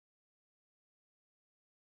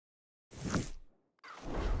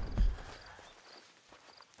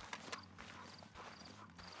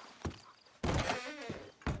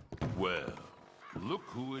Look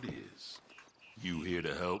who it is. You here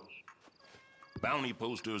to help? Bounty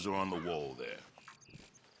posters are on the wall there.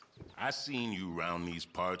 I seen you round these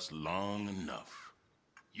parts long enough.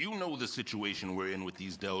 You know the situation we're in with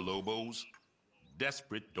these Del Lobos.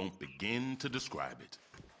 Desperate don't begin to describe it.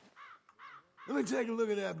 Let me take a look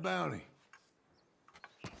at that bounty.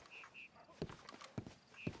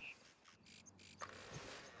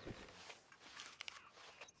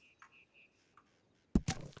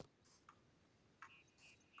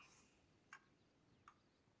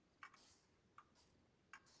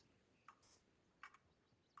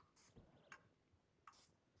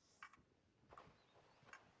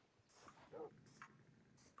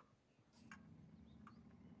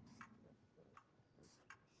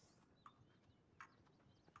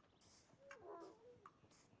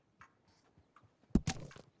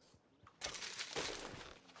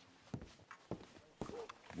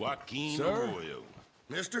 Joaquin Sir? Arroyo.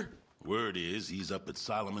 Mister? Word is he's up at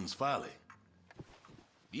Solomon's Folly.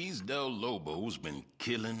 These Del Lobos been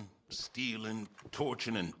killing, stealing,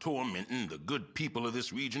 torturing, and tormenting the good people of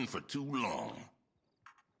this region for too long.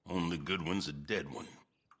 Only good one's a dead one.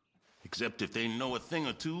 Except if they know a thing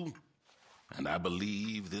or two, and I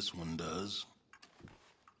believe this one does.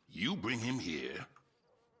 You bring him here,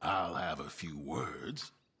 I'll have a few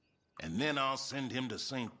words, and then I'll send him to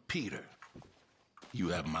St. Peter. You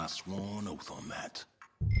have my sworn oath on that.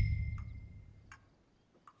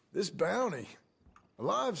 This bounty.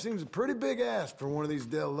 Alive seems a pretty big ask for one of these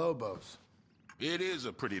Del Lobos. It is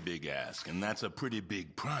a pretty big ask, and that's a pretty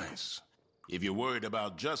big price. If you're worried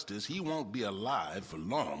about justice, he won't be alive for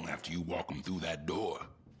long after you walk him through that door.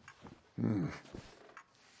 I'm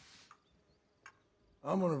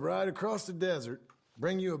gonna ride across the desert,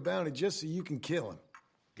 bring you a bounty just so you can kill him.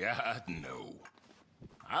 God, no.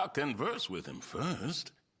 I'll converse with him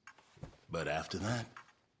first. But after that,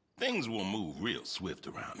 things will move real swift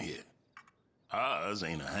around here. Ours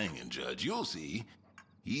ain't a hanging judge, you'll see.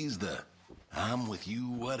 He's the I'm with you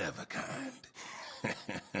whatever kind.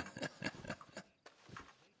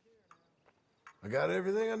 I got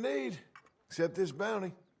everything I need, except this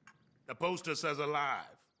bounty. The poster says alive.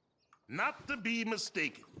 Not to be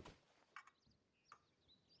mistaken.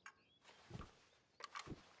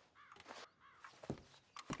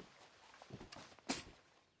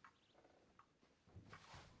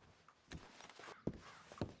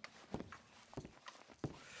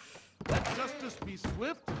 Let justice be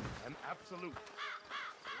swift and absolute.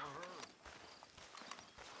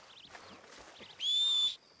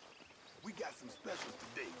 We got some specials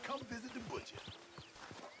today. Come visit the butcher.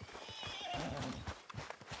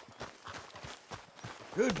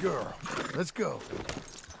 Good girl. Let's go.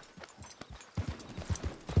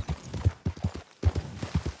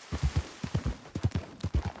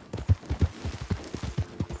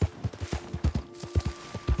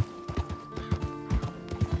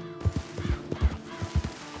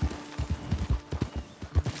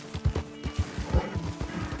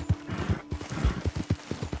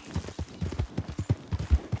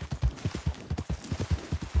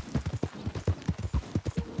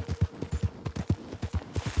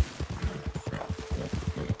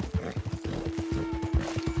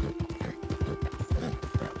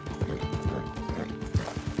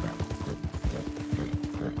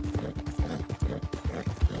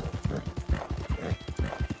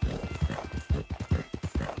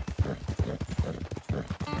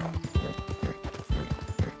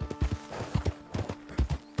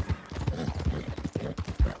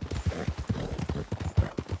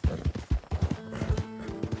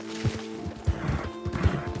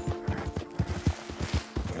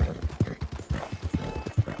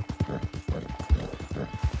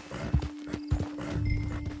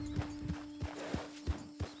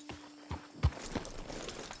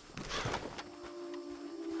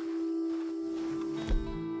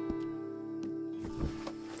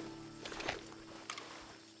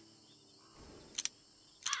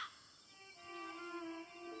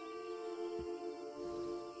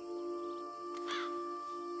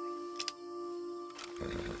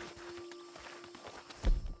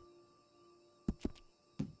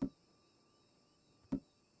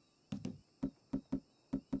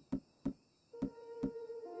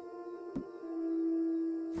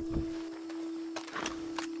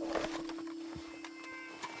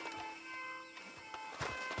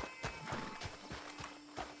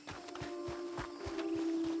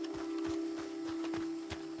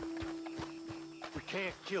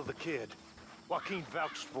 Can't kill the kid. Joaquin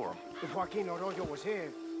vouched for him. If Joaquin Arroyo was here,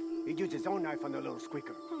 he'd use his own knife on the little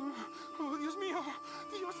squeaker. Oh, Dios mío!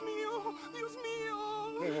 Dios mío! Dios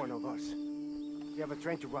mío! He ain't one of us. You ever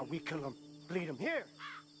trained to while we kill him, bleed him here?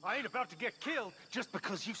 I ain't about to get killed just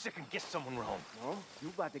because you second-guessed someone wrong. No, you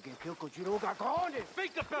about to get killed because you don't got cojones.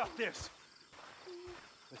 Think about this!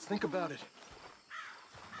 Let's think about it.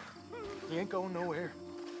 He ain't going nowhere.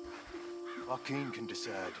 Joaquin can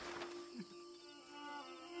decide.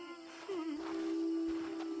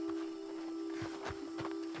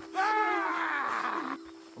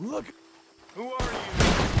 I'm looking. Who are you?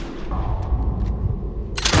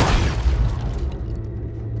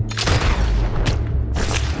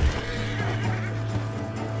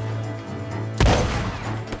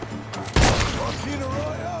 Joaquin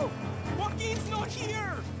Arroyo! Joaquin's not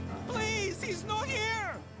here! Please, he's not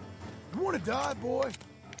here! You want to die, boy?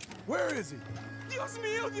 Where is he? Dios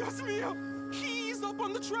mío, Dios mío! He's up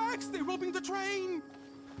on the tracks! They're robbing the train!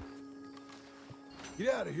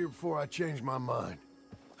 Get out of here before I change my mind.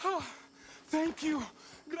 Oh, thank you.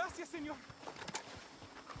 Gracias, señor.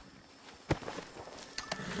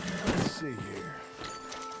 Let's see here.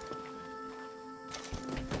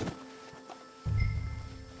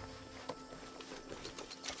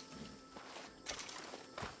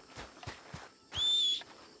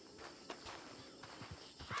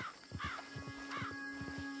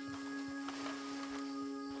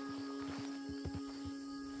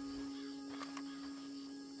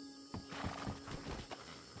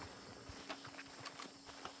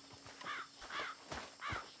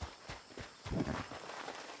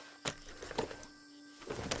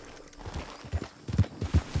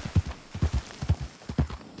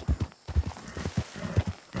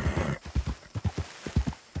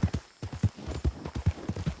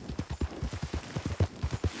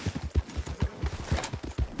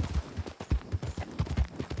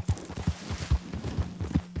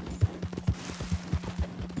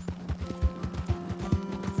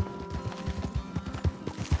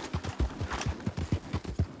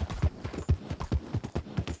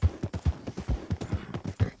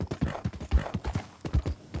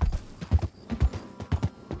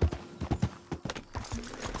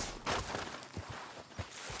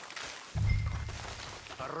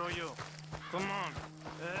 Arroyo, come on.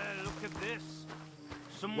 Look at this.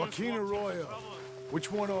 Someone's Joaquin walked into Arroyo. trouble.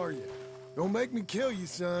 Which one are you? Don't make me kill you,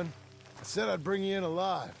 son. I said I'd bring you in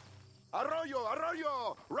alive. Arroyo,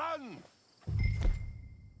 Arroyo, run!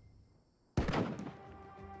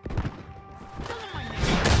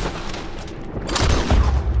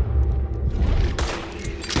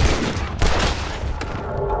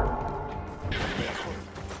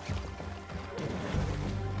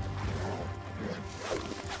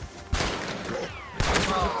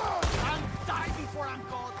 I'll die before I'm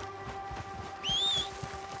caught.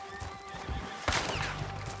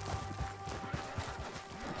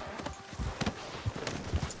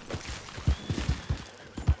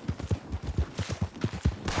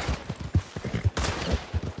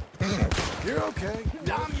 You're okay.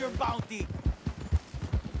 Damn your bounty!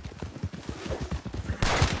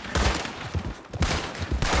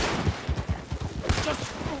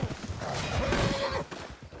 Just...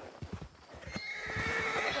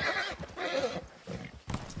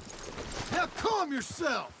 Now calm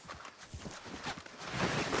yourself!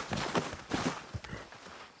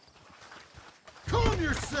 Calm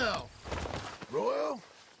yourself! Royal,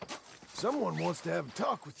 someone wants to have a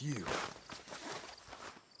talk with you.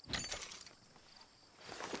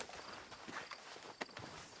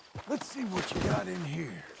 Let's see what you got in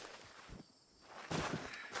here.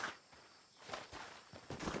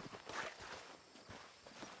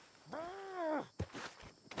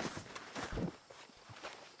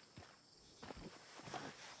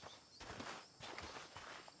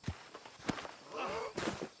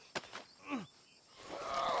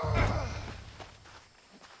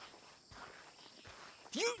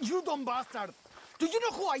 You dumb bastard! Do you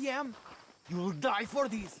know who I am? You'll die for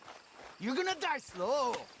this. You're gonna die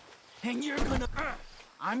slow. And you're gonna...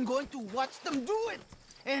 I'm going to watch them do it.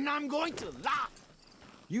 And I'm going to laugh.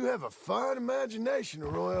 You have a fine imagination,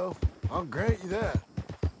 Arroyo. I'll grant you that.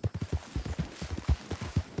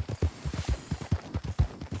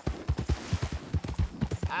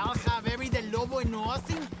 I'll have every Del Lobo in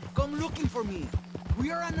Austin come looking for me. We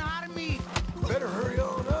are an army. Better hurry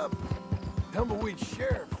on up. Tumbleweed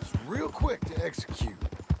Sheriff is real quick to execute.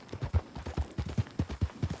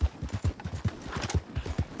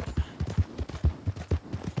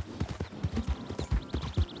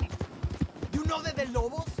 You know that the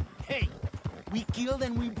Lobos? Hey, we killed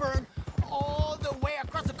and we burned all the way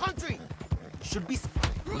across the country. Should be...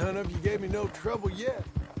 None of you gave me no trouble yet.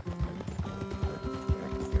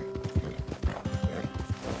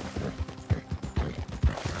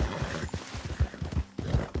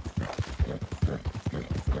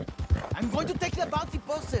 I'm going to take the bounty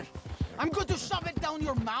poster. I'm going to shove it down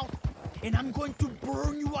your mouth, and I'm going to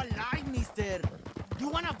burn you alive, mister. You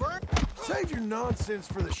wanna burn? Save your nonsense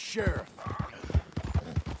for the sheriff.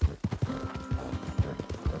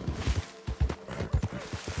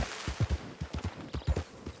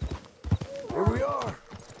 Here we are.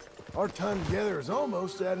 Our time together is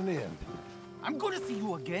almost at an end. I'm gonna see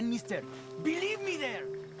you again, mister. Believe me there.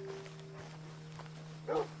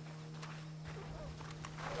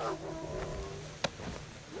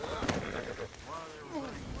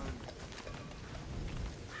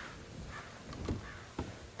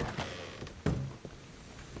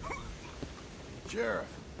 Sheriff,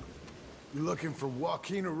 you looking for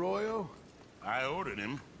Joaquin Arroyo? I ordered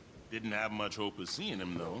him. Didn't have much hope of seeing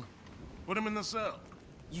him, though. Put him in the cell.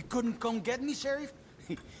 You couldn't come get me, Sheriff?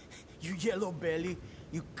 You yellow belly.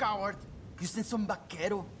 You coward. You sent some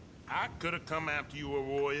vaquero. I could have come after you,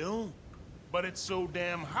 Arroyo. But it's so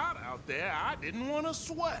damn hot out there, I didn't want to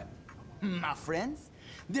sweat. My friends,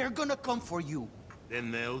 they're gonna come for you.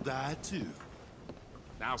 Then they'll die, too.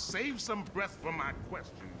 Now save some breath for my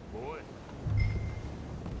questions, boy.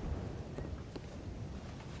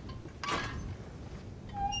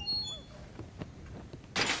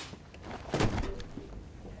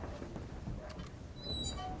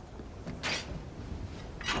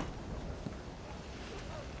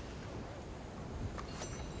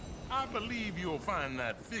 I believe you'll find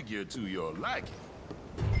that figure to your liking.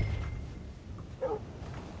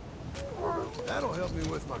 That'll help me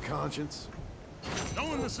with my conscience.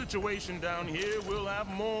 Knowing the situation down here, we'll have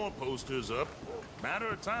more posters up. Matter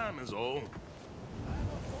of time is all.